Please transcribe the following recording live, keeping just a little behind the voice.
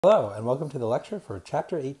Hello, and welcome to the lecture for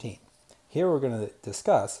Chapter 18. Here we're going to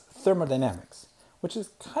discuss thermodynamics, which is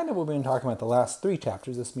kind of what we've been talking about the last three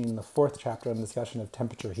chapters, this being the fourth chapter on the discussion of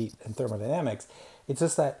temperature, heat, and thermodynamics. It's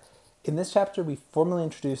just that in this chapter we formally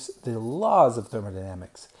introduce the laws of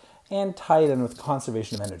thermodynamics and tie it in with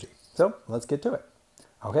conservation of energy. So let's get to it.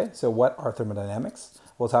 Okay, so what are thermodynamics?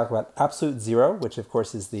 We'll talk about absolute zero, which of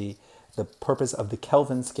course is the purpose of the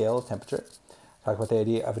Kelvin scale of temperature. Talk about the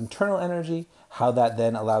idea of internal energy, how that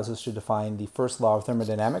then allows us to define the first law of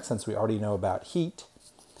thermodynamics, since we already know about heat.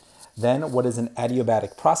 Then what is an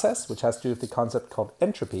adiabatic process, which has to do with the concept called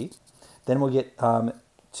entropy. Then we'll get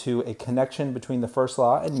to a connection between the first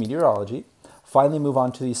law and meteorology. Finally move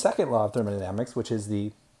on to the second law of thermodynamics, which is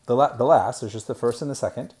the last, there's just the first and the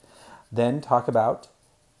second. Then talk about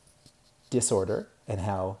disorder and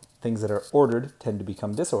how things that are ordered tend to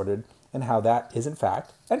become disordered and how that is in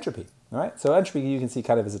fact entropy. All right, so entropy you can see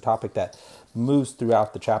kind of is a topic that moves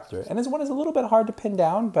throughout the chapter and is one is a little bit hard to pin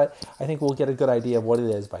down, but I think we'll get a good idea of what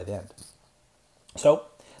it is by the end. So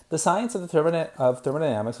the science of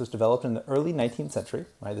thermodynamics was developed in the early 19th century.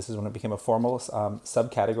 Right, this is when it became a formal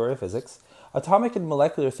subcategory of physics. Atomic and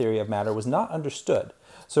molecular theory of matter was not understood,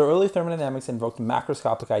 so early thermodynamics invoked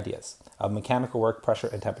macroscopic ideas of mechanical work, pressure,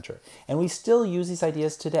 and temperature. And we still use these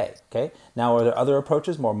ideas today, okay? Now, are there other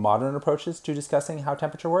approaches, more modern approaches to discussing how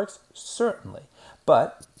temperature works? Certainly.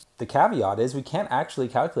 But the caveat is we can't actually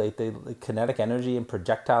calculate the kinetic energy and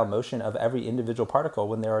projectile motion of every individual particle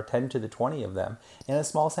when there are 10 to the 20 of them in a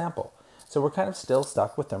small sample. So we're kind of still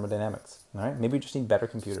stuck with thermodynamics, all right? Maybe we just need better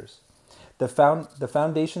computers. The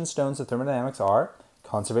foundation stones of thermodynamics are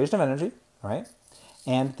conservation of energy, right?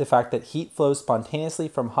 And the fact that heat flows spontaneously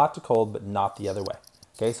from hot to cold, but not the other way.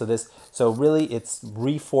 Okay, so really it's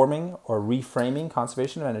reforming or reframing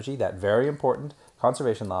conservation of energy, that very important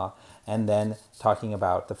conservation law, and then talking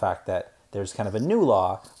about the fact that there's kind of a new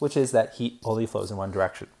law, which is that heat only flows in one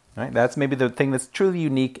direction. Right? That's maybe the thing that's truly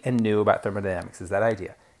unique and new about thermodynamics, is that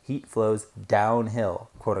idea. Heat flows downhill,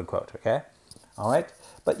 quote unquote, okay? All right,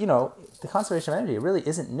 but you know, the conservation of energy really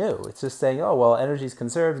isn't new. It's just saying, oh, well, energy is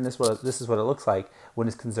conserved, and this is what it looks like when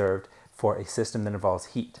it's conserved for a system that involves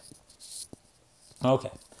heat. Okay,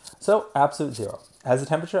 so absolute zero. As the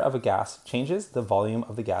temperature of a gas changes, the volume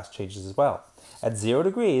of the gas changes as well. At 0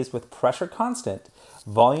 degrees, with pressure constant,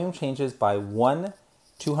 volume changes by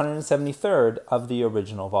 1/273rd of the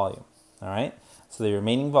original volume. All right, so the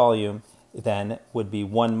remaining volume then would be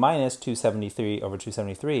 1 minus 273 over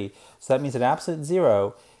 273. So that means at absolute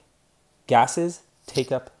zero, gases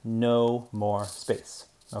take up no more space.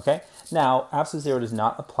 Okay. Now, absolute zero does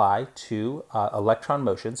not apply to electron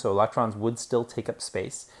motion. So electrons would still take up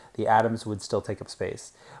space. The atoms would still take up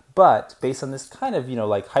space. But based on this kind of,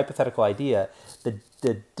 like hypothetical idea, the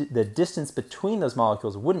distance between those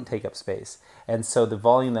molecules wouldn't take up space. And so the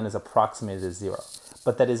volume then is approximated as zero.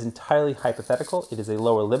 But that is entirely hypothetical. It is a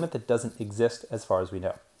lower limit that doesn't exist as far as we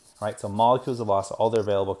know. All right, so molecules have lost all their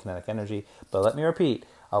available kinetic energy, but let me repeat,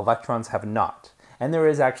 electrons have not. And there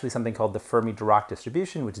is actually something called the Fermi-Dirac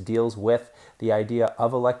distribution, which deals with the idea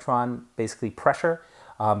of electron, basically pressure,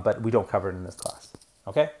 but we don't cover it in this class.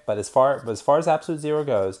 Okay, but as far as absolute zero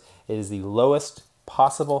goes, it is the lowest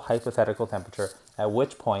possible hypothetical temperature, at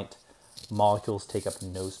which point molecules take up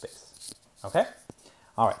no space. Okay,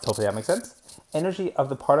 all right, so hopefully that makes sense. Energy of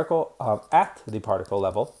the particle at the particle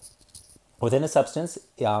level within a substance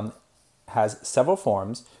has several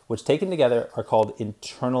forms, which taken together are called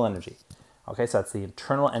internal energy. Okay, so that's the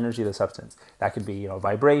internal energy of the substance. That could be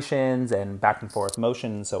vibrations and back and forth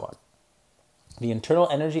motion and so on. The internal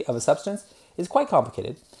energy of a substance is quite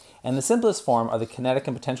complicated, and the simplest form are the kinetic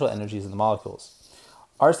and potential energies of the molecules.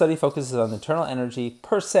 Our study focuses on the internal energy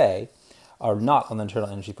per se, or not on the internal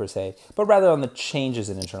energy per se, but rather on the changes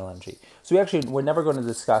in internal energy. So we're never going to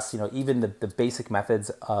discuss, even the basic methods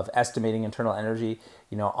of estimating internal energy,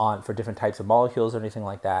 for different types of molecules or anything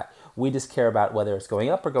like that. We just care about whether it's going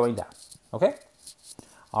up or going down. Okay?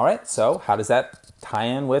 All right, so how does that tie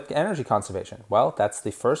in with energy conservation? Well, that's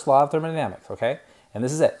the first law of thermodynamics, okay? And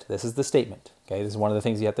this is it. This is the statement, okay? This is one of the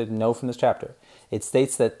things you have to know from this chapter. It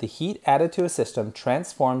states that the heat added to a system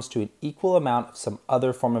transforms to an equal amount of some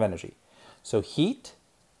other form of energy. So heat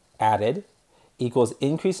added equals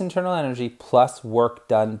increased internal energy plus work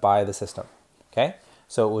done by the system, okay?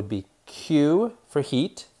 So it would be Q for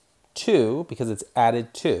heat, 2, because it's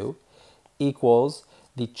added to, equals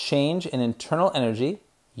the change in internal energy,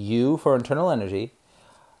 U for internal energy,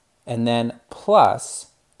 and then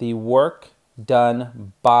plus the work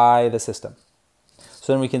done by the system.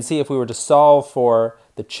 So then we can see if we were to solve for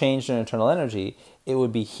the change in internal energy, it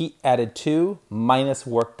would be heat added to minus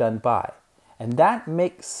work done by. And that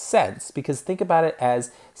makes sense because think about it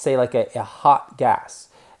as, say, like a hot gas.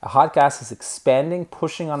 A hot gas is expanding,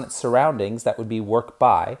 pushing on its surroundings. That would be work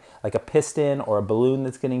by, like a piston or a balloon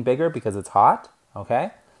that's getting bigger because it's hot,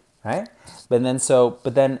 okay? Right? But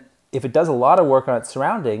then if it does a lot of work on its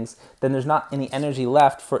surroundings, then there's not any energy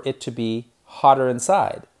left for it to be hotter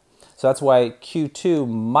inside. So that's why Q2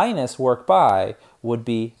 minus work by would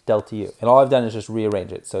be delta U. And all I've done is just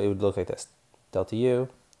rearrange it. So it would look like this. Delta U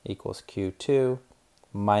equals Q2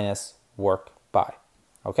 minus work by.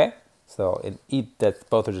 Okay? So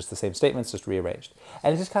both are just the same statements, just rearranged.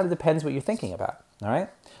 And it just kind of depends what you're thinking about. All right?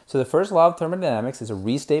 So the first law of thermodynamics is a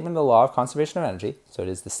restatement of the law of conservation of energy. So it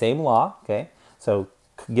is the same law. Okay? So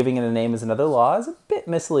giving it a name as another law is a bit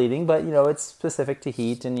misleading, but it's specific to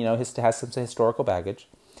heat and has some historical baggage.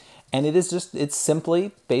 And it's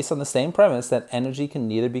simply based on the same premise that energy can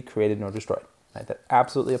neither be created nor destroyed. Right? That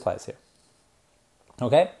absolutely applies here.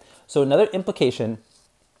 Okay? So another implication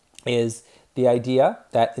is the idea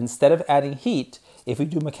that instead of adding heat, if we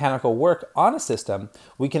do mechanical work on a system,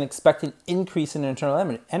 we can expect an increase in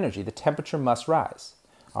internal energy. The temperature must rise.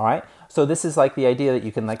 All right? So this is like the idea that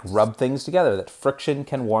you can rub things together, that friction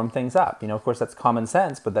can warm things up. Of course, that's common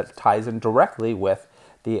sense, but that ties in directly with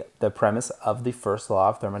the premise of the first law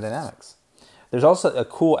of thermodynamics. There's also a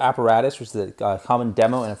cool apparatus, which is a common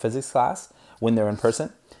demo in a physics class when they're in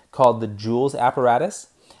person, called the Joule's apparatus.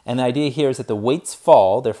 And the idea here is that the weights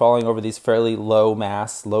fall. They're falling over these fairly low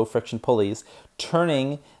mass, low friction pulleys,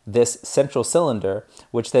 turning this central cylinder,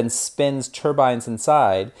 which then spins turbines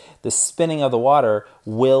inside. The spinning of the water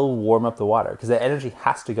will warm up the water because the energy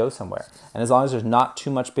has to go somewhere. And as long as there's not too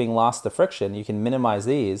much being lost to friction, you can minimize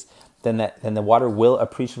these, then the water will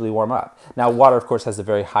appreciably warm up. Now, water, of course, has a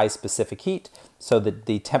very high specific heat, so that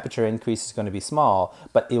the temperature increase is going to be small,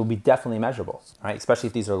 but it will be definitely measurable, right? Especially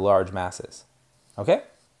if these are large masses. Okay?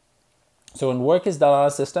 So when work is done on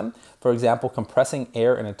a system, for example, compressing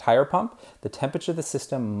air in a tire pump, the temperature of the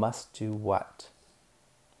system must do what?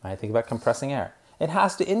 Right? Think about compressing air. It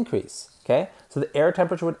has to increase, okay? So the air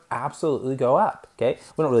temperature would absolutely go up, okay?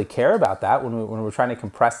 We don't really care about that when we're trying to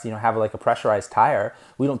compress, have like a pressurized tire.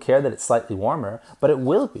 We don't care that it's slightly warmer, but it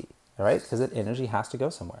will be, all right? Because the energy has to go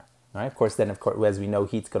somewhere. All right? Of course, as we know,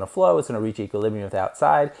 heat's going to flow. It's going to reach equilibrium with the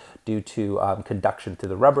outside due to conduction through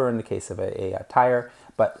the rubber in the case of a tire.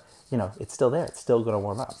 But it's still there. It's still going to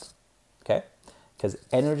warm up, okay? Because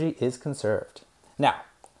energy is conserved. Now,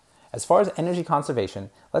 as far as energy conservation,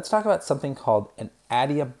 let's talk about something called an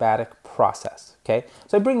adiabatic process, okay?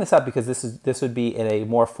 So I bring this up because this would be in a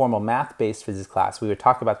more formal math-based physics class. We would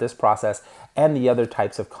talk about this process and the other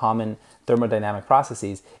types of common thermodynamic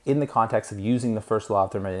processes in the context of using the first law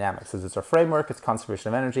of thermodynamics. As it's a framework, it's conservation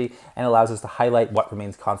of energy, and allows us to highlight what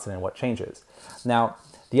remains constant and what changes. Now,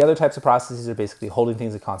 the other types of processes are basically holding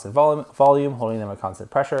things at constant volume, holding them at constant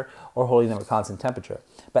pressure, or holding them at constant temperature.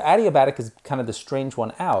 But adiabatic is kind of the strange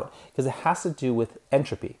one out because it has to do with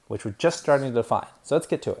entropy, which we're just starting to define. So let's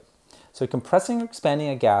get to it. So compressing or expanding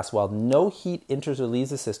a gas while no heat enters or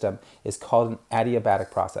leaves the system is called an adiabatic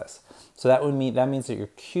process. So that means that your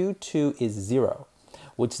Q2 is 0,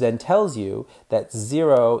 which then tells you that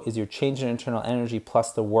 0 is your change in internal energy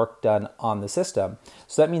plus the work done on the system.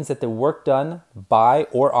 So that means that the work done by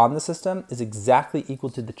or on the system is exactly equal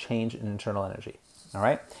to the change in internal energy. All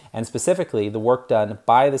right? And specifically, the work done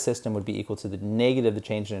by the system would be equal to the negative of the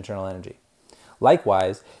change in internal energy.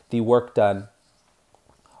 Likewise, the work done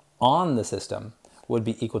on the system would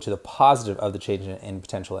be equal to the positive of the change in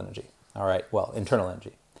potential energy. All right? Well, internal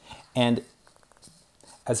energy. And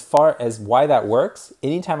as far as why that works,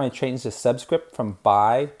 anytime I change the subscript from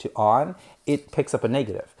by to on, it picks up a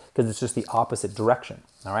negative because it's just the opposite direction,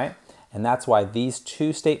 all right? And that's why these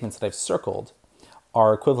two statements that I've circled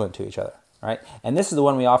are equivalent to each other, all right? And this is the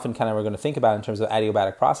one we often kind of are going to think about in terms of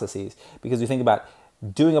adiabatic processes because we think about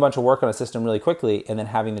doing a bunch of work on a system really quickly and then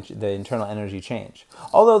having the internal energy change.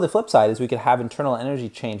 Although the flip side is we could have internal energy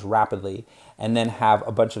change rapidly and then have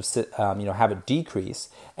a bunch of, have it decrease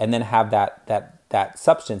and then have that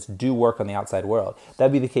substance do work on the outside world.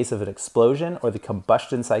 That'd be the case of an explosion or the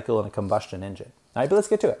combustion cycle in a combustion engine. All right, but let's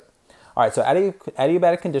get to it. All right, so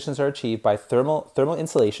adiabatic conditions are achieved by thermal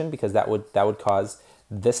insulation because that would cause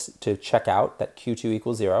this to check out, that Q2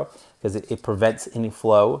 equals 0, because it prevents any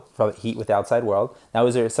flow from heat with the outside world. Now,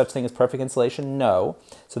 is there such thing as perfect insulation? No.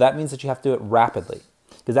 So that means that you have to do it rapidly,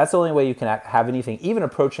 because that's the only way you can have anything even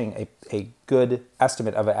approaching a good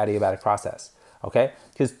estimate of an adiabatic process, okay?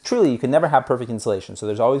 Because truly, you can never have perfect insulation, so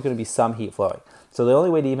there's always going to be some heat flowing. So the only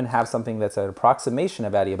way to even have something that's an approximation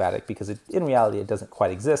of adiabatic, because in reality it doesn't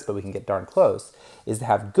quite exist, but we can get darn close, is to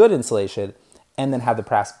have good insulation and then have the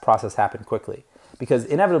process happen quickly. Because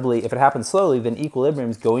inevitably, if it happens slowly, then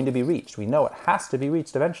equilibrium is going to be reached. We know it has to be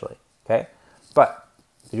reached eventually, okay? But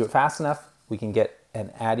if you do it fast enough, we can get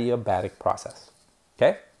an adiabatic process,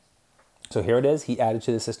 okay? So here it is, heat added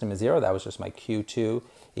to the system is 0. That was just my Q2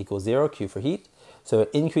 equals 0, Q for heat. So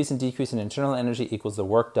increase and decrease in internal energy equals the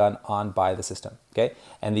work done on by the system, okay?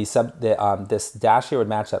 And this dash here would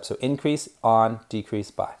match up. So increase on,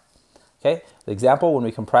 decrease by, okay? The example, when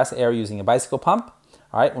we compress air using a bicycle pump,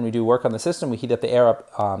 all right, when we do work on the system, we heat up the air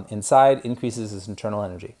up inside, increases its internal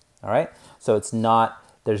energy, all right? So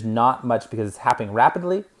there's not much because it's happening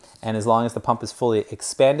rapidly, and as long as the pump is fully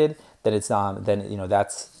expanded, then that's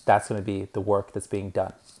going to be the work that's being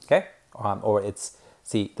done, okay?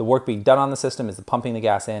 The work being done on the system is the pumping the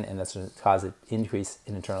gas in, and that's going to cause an increase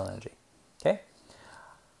in internal energy, okay?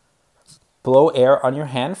 Blow air on your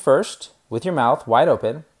hand first with your mouth wide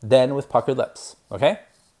open, then with puckered lips, okay?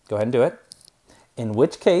 Go ahead and do it. In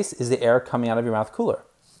which case is the air coming out of your mouth cooler?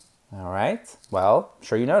 All right, well, I'm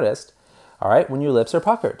sure you noticed. All right, when your lips are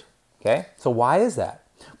puckered, okay? So why is that?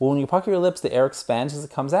 Well, when you pucker your lips, the air expands as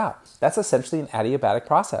it comes out. That's essentially an adiabatic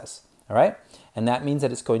process, all right? And that means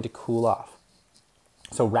that it's going to cool off.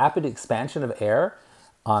 So rapid expansion of air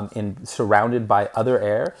surrounded by other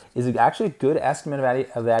air is actually a good estimate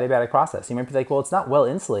of the adiabatic process. You might be like, well, it's not well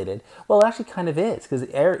insulated. Well, it actually kind of is, because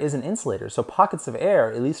air is an insulator. So pockets of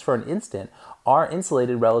air, at least for an instant, are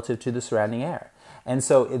insulated relative to the surrounding air. And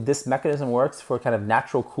so this mechanism works for kind of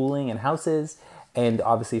natural cooling in houses, and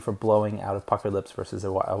obviously for blowing out of puckered lips versus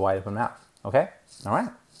a wide open mouth. Okay? All right.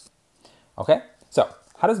 Okay, so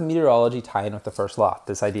how does meteorology tie in with the first law,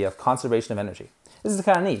 this idea of conservation of energy? This is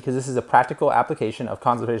kind of neat because this is a practical application of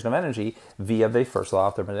conservation of energy via the first law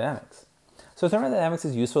of thermodynamics. So thermodynamics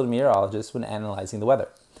is useful to meteorologists when analyzing the weather.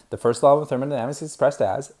 The first law of thermodynamics is expressed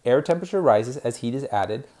as air temperature rises as heat is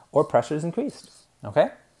added or pressure is increased. Okay?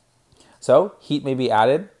 So heat may be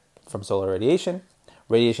added from solar radiation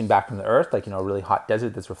back from the earth, like a really hot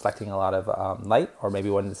desert that's reflecting a lot of light, or maybe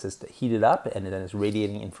one that's just heated up and then is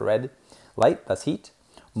radiating infrared light, thus heat.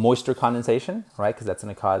 Moisture condensation, right, because that's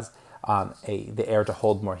going to cause the air to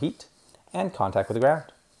hold more heat, and contact with the ground.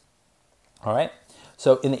 All right.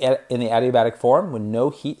 So in the adiabatic form, when no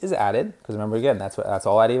heat is added, because remember again, that's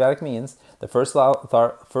all adiabatic means. The first law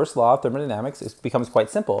of thermodynamics becomes quite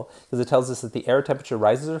simple because it tells us that the air temperature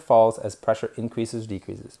rises or falls as pressure increases or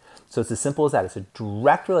decreases. So it's as simple as that. It's a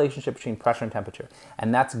direct relationship between pressure and temperature,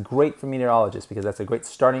 and that's great for meteorologists because that's a great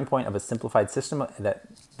starting point of a simplified system that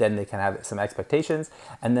then they can have some expectations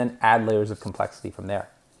and then add layers of complexity from there.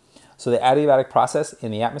 So the adiabatic process in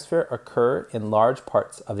the atmosphere occur in large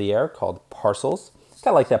parts of the air called parcels.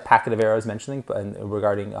 Kind of like that packet of air I was mentioning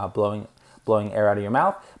regarding blowing air out of your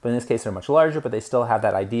mouth, but in this case they're much larger, but they still have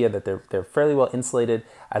that idea that they're fairly well insulated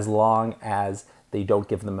as long as they don't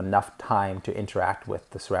give them enough time to interact with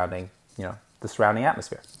the surrounding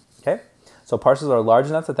atmosphere. Okay? So parcels are large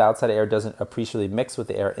enough that the outside air doesn't appreciably mix with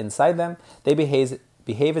the air inside them. They behave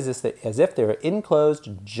as if they were enclosed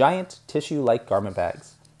giant tissue-like garment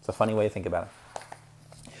bags. It's a funny way to think about it.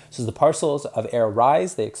 So as the parcels of air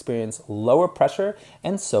rise, they experience lower pressure,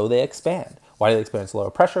 and so they expand. Why do they experience lower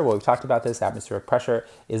pressure? Well, we've talked about this. Atmospheric pressure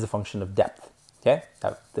is a function of depth. Okay?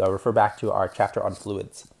 I'll refer back to our chapter on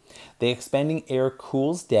fluids. The expanding air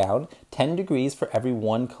cools down 10 degrees for every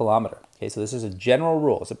 1 kilometer. Okay, so this is a general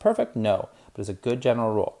rule. Is it perfect? No, but it's a good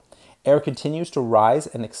general rule. Air continues to rise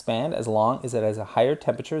and expand as long as it has a higher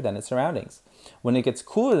temperature than its surroundings. When it gets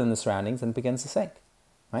cooler than the surroundings, then it begins to sink.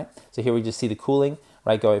 Right? So here we just see the cooling,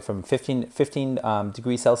 right, going from 15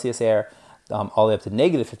 degrees Celsius air all the way up to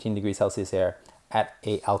negative 15 degrees Celsius air at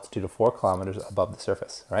an altitude of 4 kilometers above the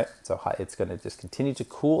surface, right? So it's going to just continue to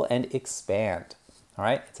cool and expand, all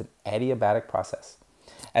right? It's an adiabatic process.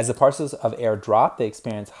 As the parcels of air drop, they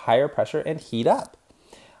experience higher pressure and heat up,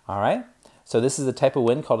 all right? So this is a type of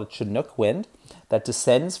wind called a Chinook wind that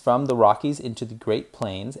descends from the Rockies into the Great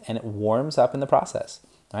Plains, and it warms up in the process.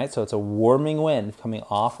 All right, so it's a warming wind coming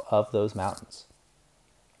off of those mountains.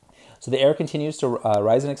 So the air continues to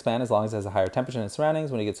rise and expand as long as it has a higher temperature than its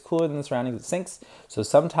surroundings. When it gets cooler than the surroundings, it sinks. So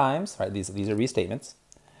sometimes, right, these are restatements.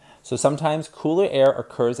 So sometimes cooler air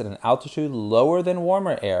occurs at an altitude lower than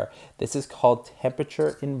warmer air. This is called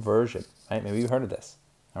temperature inversion, right? Maybe you've heard of this,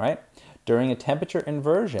 all right? During a temperature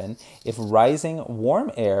inversion, if rising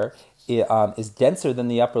warm air is denser than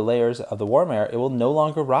the upper layers of the warm air, it will no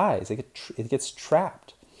longer rise. It gets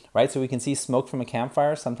trapped. Right, so we can see smoke from a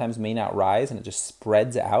campfire sometimes may not rise and it just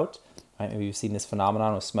spreads out. Right, maybe you've seen this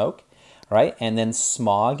phenomenon with smoke. Right, and then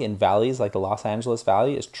smog in valleys like the Los Angeles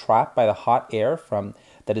Valley is trapped by the hot air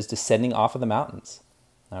that is descending off of the mountains.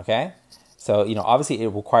 Okay, So, obviously it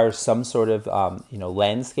requires some sort of,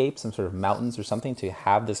 landscape, some sort of mountains or something to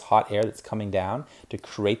have this hot air that's coming down to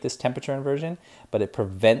create this temperature inversion, but it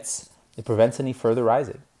prevents any further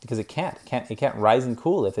rising because it can't rise and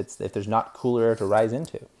cool if there's not cooler air to rise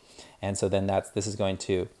into. And so then this is going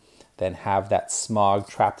to then have that smog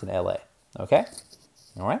trapped in LA. Okay?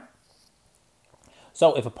 All right?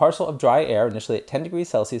 So if a parcel of dry air initially at 10 degrees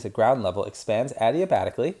Celsius at ground level expands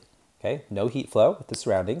adiabatically, okay, no heat flow with the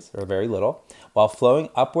surroundings, or very little, while flowing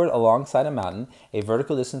upward alongside a mountain, a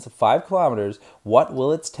vertical distance of 5 kilometers, what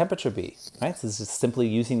will its temperature be? Right, so this is simply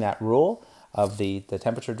using that rule of the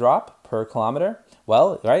temperature drop per kilometer.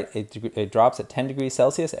 Well, right, it drops at 10 degrees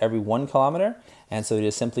Celsius every 1 kilometer, and so we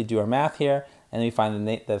just simply do our math here, and we find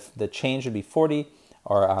the change would be 40,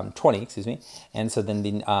 or 20, excuse me, and so then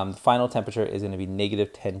the final temperature is going to be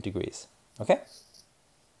negative 10 degrees, okay?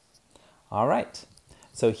 All right.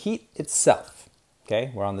 So heat itself,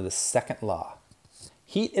 okay, we're on to the second law.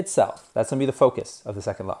 Heat itself, that's going to be the focus of the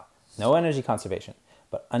second law. No energy conservation,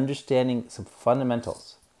 but understanding some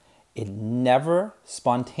fundamentals. It never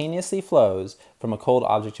spontaneously flows from a cold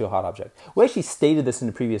object to a hot object. We actually stated this in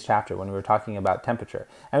the previous chapter when we were talking about temperature.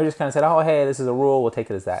 And we just kind of said, oh, hey, this is a rule, we'll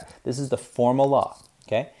take it as that. This is the formal law,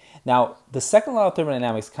 okay? Now, the second law of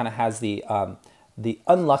thermodynamics kind of has the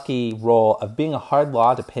unlucky role of being a hard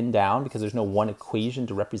law to pin down because there's no one equation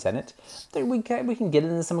to represent it. We can get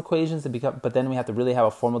into some equations, but then we have to really have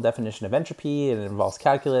a formal definition of entropy, and it involves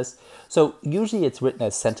calculus. So usually it's written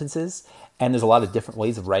as sentences, and there's a lot of different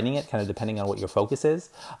ways of writing it, kind of depending on what your focus is.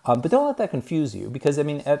 But don't let that confuse you, because I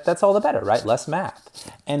mean, that's all the better, right? Less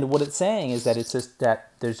math. And what it's saying is that it's just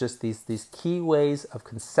that there's just these key ways of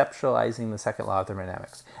conceptualizing the second law of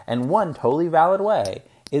thermodynamics. And one totally valid way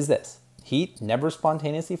is this. Heat never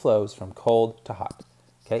spontaneously flows from cold to hot,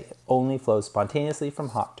 okay? It only flows spontaneously from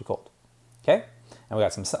hot to cold, okay? And we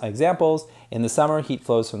got some examples. In the summer, heat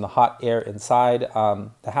flows from the hot air inside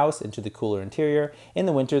the house into the cooler interior. In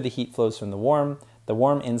the winter, the heat flows from the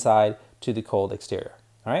warm inside to the cold exterior,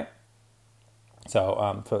 all right?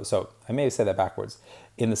 So I may have said that backwards.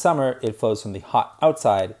 In the summer, it flows from the hot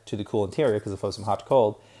outside to the cool interior because it flows from hot to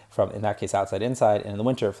cold, from, in that case, outside inside, and in the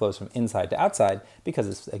winter it flows from inside to outside because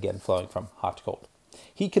it's, again, flowing from hot to cold.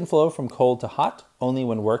 Heat can flow from cold to hot only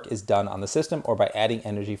when work is done on the system or by adding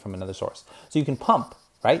energy from another source. So you can pump,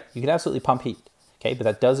 right? You can absolutely pump heat, okay? But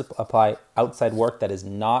that does apply outside work that is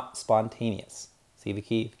not spontaneous. See the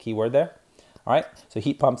key word there? All right, so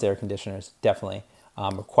heat pumps, air conditioners definitely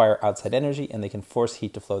require outside energy, and they can force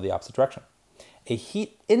heat to flow the opposite direction. A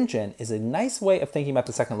heat engine is a nice way of thinking about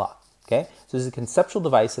the second law. Okay, so this is a conceptual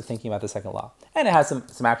device of thinking about the second law. And it has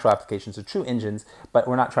some actual applications of true engines, but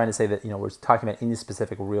we're not trying to say that, we're talking about any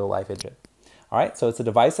specific real-life engine. All right, so it's a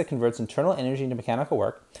device that converts internal energy into mechanical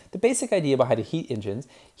work. The basic idea behind a heat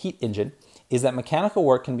engine is that mechanical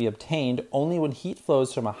work can be obtained only when heat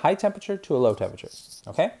flows from a high temperature to a low temperature.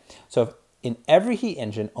 Okay, so in every heat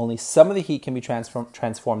engine, only some of the heat can be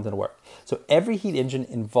transformed into work. So every heat engine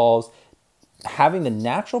involves having the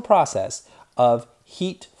natural process of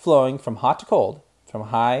heat flowing from hot to cold, from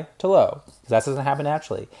high to low, because that doesn't happen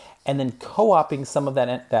naturally, and then co-opting some of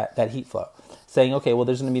that heat flow, saying, okay, well,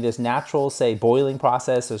 there's going to be this natural, say, boiling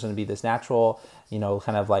process, there's going to be this natural,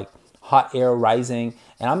 kind of like hot air rising,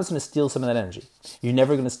 and I'm just going to steal some of that energy. You're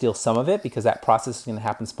never going to steal some of it because that process is going to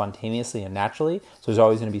happen spontaneously and naturally, so there's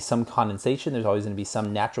always going to be some condensation, there's always going to be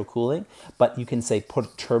some natural cooling, but you can, say, put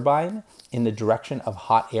a turbine in the direction of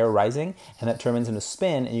hot air rising, and that turbine's going to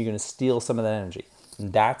spin, and you're going to steal some of that energy.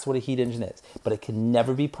 And that's what a heat engine is. But it can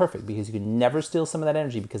never be perfect because you can never steal some of that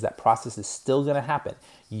energy because that process is still going to happen.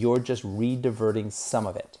 You're just re-diverting some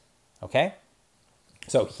of it. Okay?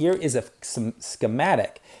 So here is a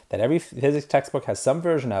schematic that every physics textbook has some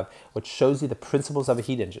version of, which shows you the principles of a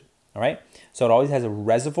heat engine. All right? So it always has a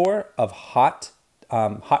reservoir of hot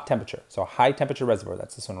temperature. So a high temperature reservoir.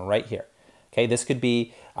 That's this one right here. Okay? This could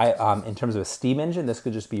be, in terms of a steam engine, this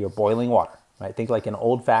could just be your boiling water. Right? Think like an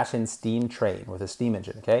old-fashioned steam train with a steam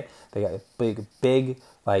engine, okay? They got a big,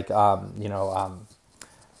 like,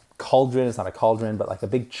 cauldron. It's not a cauldron, but like a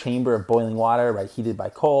big chamber of boiling water, right? Heated by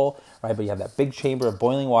coal, right? But you have that big chamber of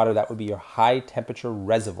boiling water. That would be your high-temperature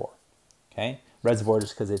reservoir, okay? Reservoir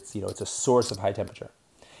just because it's, it's a source of high temperature.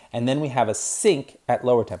 And then we have a sink at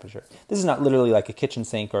lower temperature. This is not literally like a kitchen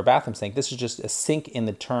sink or a bathroom sink. This is just a sink in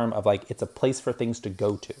the term of like it's a place for things to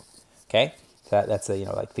go to, okay? That's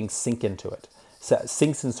like things sink into it. So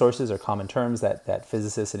sinks and sources are common terms that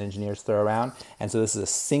physicists and engineers throw around. And so this is a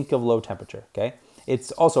sink of low temperature, okay?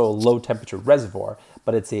 It's also a low temperature reservoir,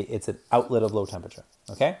 but it's an outlet of low temperature,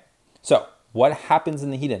 okay? So what happens in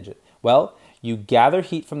the heat engine? Well, you gather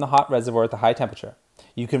heat from the hot reservoir at the high temperature.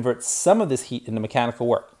 you convert some of this heat into mechanical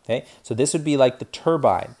work, okay? So this would be like the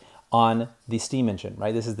turbine on the steam engine,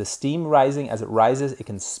 right? This is the steam rising. As it rises, it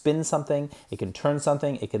can spin something, it can turn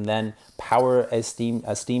something, it can then power a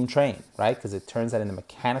steam train, right? Because it turns that into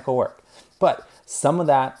mechanical work. But some of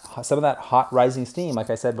that hot rising steam, like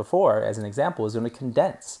I said before, as an example, is going to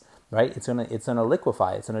condense, right? It's going to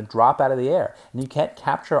liquefy, it's going to drop out of the air, and you can't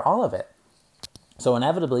capture all of it. So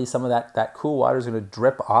inevitably, some of that cool water is going to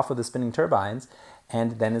drip off of the spinning turbines,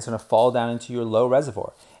 and then it's going to fall down into your low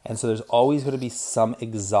reservoir. And so there's always going to be some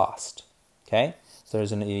exhaust, okay? So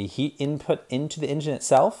there's going to be heat input into the engine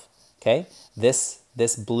itself, okay?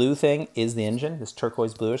 This blue thing is the engine. This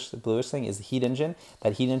turquoise bluish thing is the heat engine.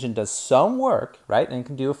 That heat engine does some work, right? And it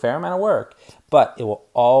can do a fair amount of work, but it will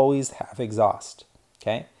always have exhaust,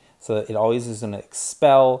 okay? So it always is going to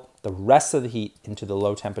expel the rest of the heat into the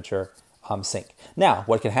low temperature sink. Now,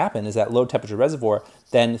 what can happen is that low temperature reservoir,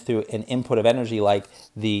 then through an input of energy like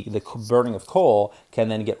the burning of coal, can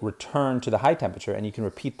then get returned to the high temperature, and you can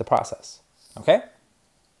repeat the process, okay?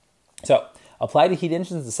 So, applied to heat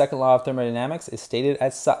engines, the second law of thermodynamics is stated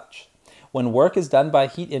as such. When work is done by a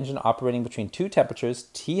heat engine operating between two temperatures,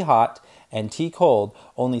 T hot and T cold,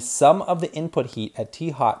 only some of the input heat at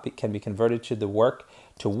T hot can be converted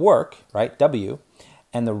to work, right, W,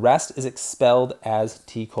 and the rest is expelled as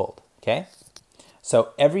T cold, okay? So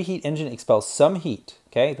every heat engine expels some heat,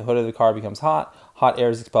 okay? The hood of the car becomes hot. Hot air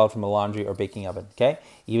is expelled from a laundry or baking oven, okay?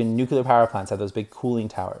 Even nuclear power plants have those big cooling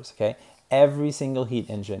towers, okay? Every single heat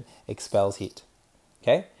engine expels heat,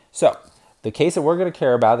 okay? So the case that we're going to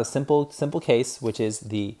care about, the simple case, which is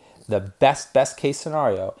the best case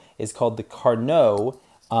scenario, is called the Carnot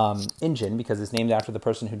engine, because it's named after the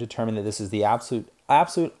person who determined that this is the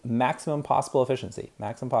absolute maximum possible efficiency,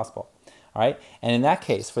 maximum possible. All right, and in that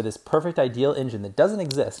case, for this perfect ideal engine that doesn't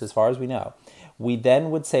exist as far as we know, we then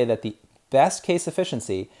would say that the best case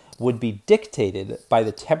efficiency would be dictated by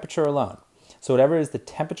the temperature alone. So whatever is the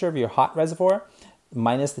temperature of your hot reservoir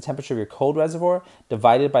minus the temperature of your cold reservoir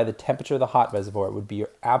divided by the temperature of the hot reservoir would be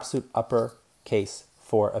your absolute upper case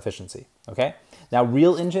for efficiency, okay? Now,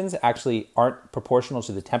 real engines actually aren't proportional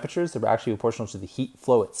to the temperatures. They're actually proportional to the heat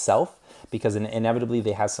flow itself, because inevitably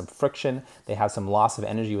they have some friction, they have some loss of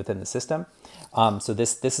energy within the system. So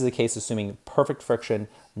this is a case assuming perfect friction,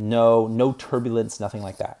 no turbulence, nothing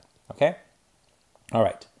like that, okay? All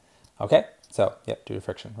right, okay? So, yep, due to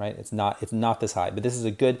friction, right? It's not this high, but this is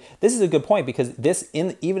a good point, because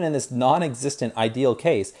even in this non-existent ideal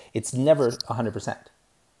case, it's never 100%.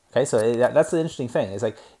 Okay, so that's the interesting thing. It's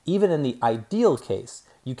like, even in the ideal case,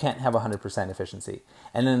 you can't have 100% efficiency.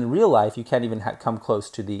 And in real life, you can't even come close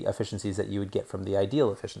to the efficiencies that you would get from the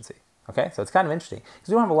ideal efficiency. Okay, so it's kind of interesting, because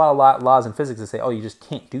we don't have a lot of laws in physics that say, oh, you just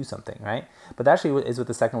can't do something, right? But that actually is what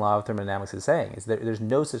the second law of thermodynamics is saying, is that there's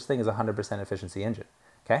no such thing as a 100% efficiency engine,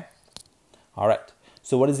 okay? All right,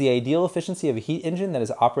 so what is the ideal efficiency of a heat engine that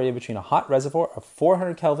is operated between a hot reservoir of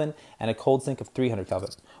 400 Kelvin and a cold sink of 300 Kelvin?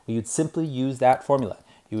 Well, you'd simply use that formula.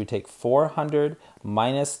 You would take 400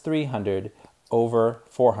 minus 300 over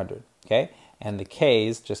 400, okay? And the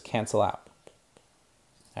K's just cancel out,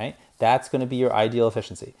 right? That's going to be your ideal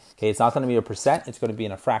efficiency, okay? It's not going to be a percent, it's going to be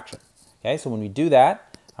in a fraction, okay? So when we do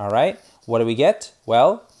that, all right, what do we get?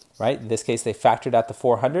 Well, right, in this case, they factored out the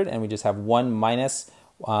 400, and we just have 1 minus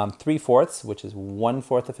 3/4, which is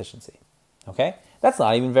 1/4 efficiency, okay? That's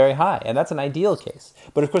not even very high, and that's an ideal case.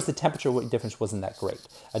 But of course, the temperature difference wasn't that great.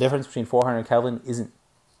 A difference between 400 Kelvin isn't,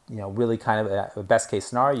 really kind of a best case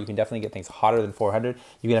scenario. You can definitely get things hotter than 400.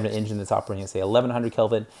 You can have an engine that's operating at, say, 1100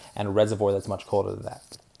 Kelvin and a reservoir that's much colder than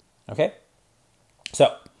that, okay?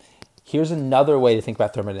 So here's another way to think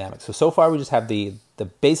about thermodynamics. So far we just have the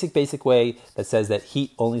basic way that says that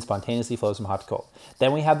heat only spontaneously flows from hot to cold.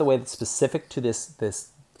 Then we have the way that's specific to this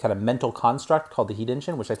kind of mental construct called the heat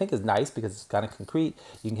engine, which I think is nice because it's kind of concrete.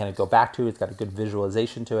 You can kind of go back to it. It's got a good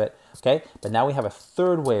visualization to it, okay? But now we have a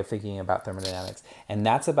third way of thinking about thermodynamics, and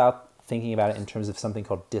that's about thinking about it in terms of something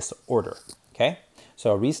called disorder, okay?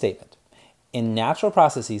 So a restatement. In natural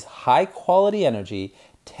processes, high-quality energy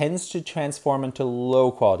tends to transform into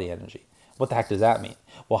low-quality energy. What the heck does that mean?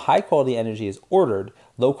 Well, high-quality energy is ordered,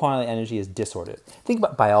 low-quality energy is disordered. Think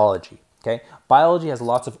about biology. Okay, biology has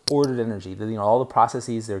lots of ordered energy. All the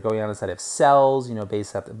processes that are going on inside of cells,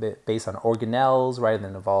 based on organelles, right, and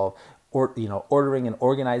then involve, ordering and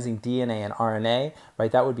organizing DNA and RNA,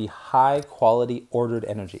 right. That would be high quality ordered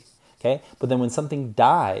energy. Okay, but then when something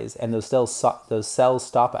dies and those cells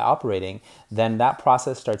stop operating, then that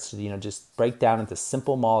process starts to just break down into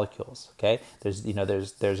simple molecules. Okay, there's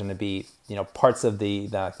going to be parts of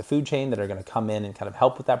the food chain that are going to come in and kind of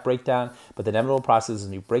help with that breakdown, but the inevitable process is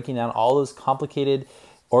breaking down all those complicated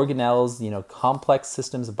organelles, complex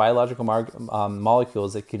systems of biological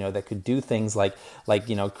molecules that, that could do things like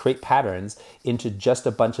create patterns into just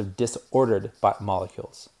a bunch of disordered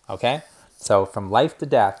molecules, okay? So from life to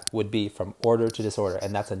death would be from order to disorder,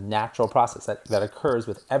 and that's a natural process that occurs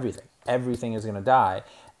with everything. Everything is going to die,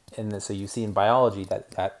 and so you see in biology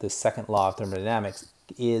that the second law of thermodynamics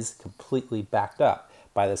is completely backed up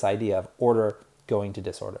by this idea of order going to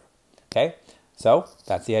disorder, okay? So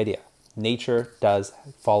that's the idea. Nature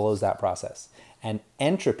follows that process. And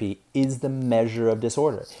entropy is the measure of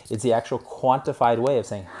disorder. It's the actual quantified way of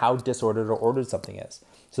saying how disordered or ordered something is.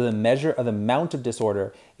 So the measure of the amount of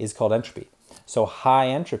disorder is called entropy. So high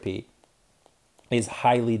entropy is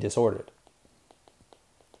highly disordered.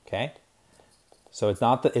 Okay? So it's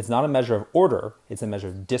not a measure of order, it's a measure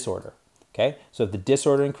of disorder. Okay? So if the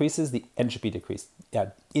disorder increases, the entropy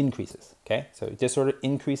increases. Okay? So disorder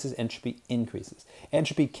increases, entropy increases.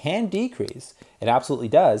 Entropy can decrease, it absolutely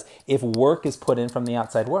does, if work is put in from the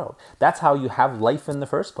outside world. That's how you have life in the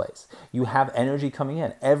first place. You have energy coming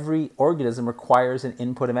in. Every organism requires an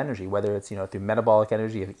input of energy, whether it's through metabolic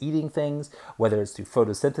energy of eating things, whether it's through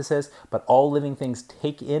photosynthesis, but all living things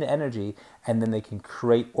take in energy and then they can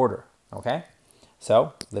create order. Okay?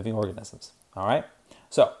 So, living organisms. All right?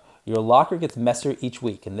 So, your locker gets messier each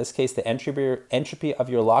week. In this case, the entropy of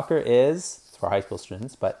your locker is, it's for high school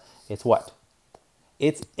students, but it's what?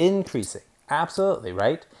 It's increasing. Absolutely,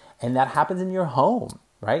 right? And that happens in your home,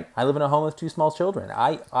 right? I live in a home with 2 small children.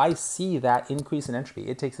 I see that increase in entropy.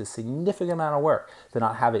 It takes a significant amount of work to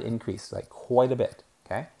not have it increase, like quite a bit,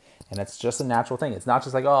 okay? And that's just a natural thing. It's not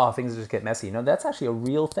just like, oh, things just get messy. No, that's actually a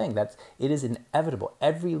real thing. It is inevitable.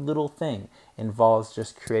 Every little thing involves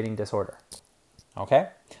just creating disorder. Okay?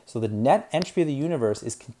 So the net entropy of the universe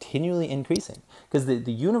is continually increasing because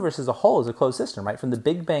the universe as a whole is a closed system, right? From the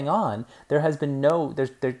Big Bang on, there has been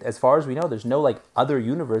as far as we know, there's no other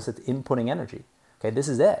universe that's inputting energy. Okay? This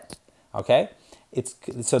is it. Okay?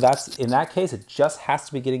 So that's, in that case, it just has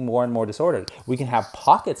to be getting more and more disordered. We can have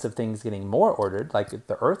pockets of things getting more ordered, like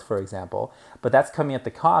the Earth, for example, but that's coming at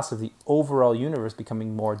the cost of the overall universe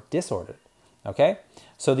becoming more disordered. Okay?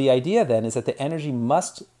 So the idea then is that the energy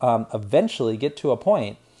must eventually get to a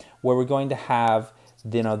point where we're going to have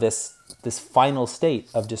this final state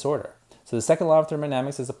of disorder. So the second law of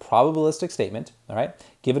thermodynamics is a probabilistic statement, all right?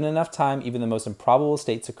 Given enough time, even the most improbable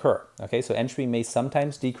states occur, okay? So entropy may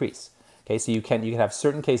sometimes decrease, okay? So you can have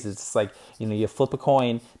certain cases, it's like, you flip a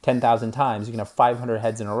coin 10,000 times, you can have 500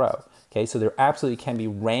 heads in a row, okay? So there absolutely can be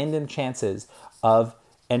random chances of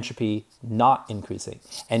entropy not increasing.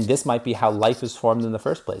 And this might be how life is formed in the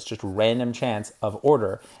first place, just random chance of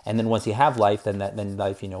order. And then once you have life, then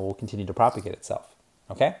life, will continue to propagate itself.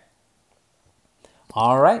 Okay?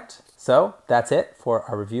 All right. So that's it for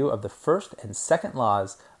our review of the first and second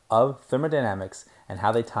laws of thermodynamics and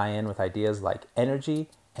how they tie in with ideas like energy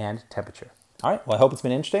and temperature. All right. Well, I hope it's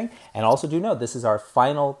been interesting. And also do note, this is our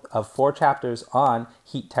final of 4 chapters on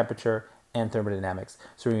heat, temperature, and thermodynamics.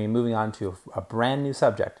 So we're going to be moving on to a brand new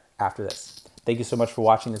subject after this. Thank you so much for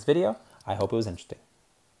watching this video. I hope it was interesting.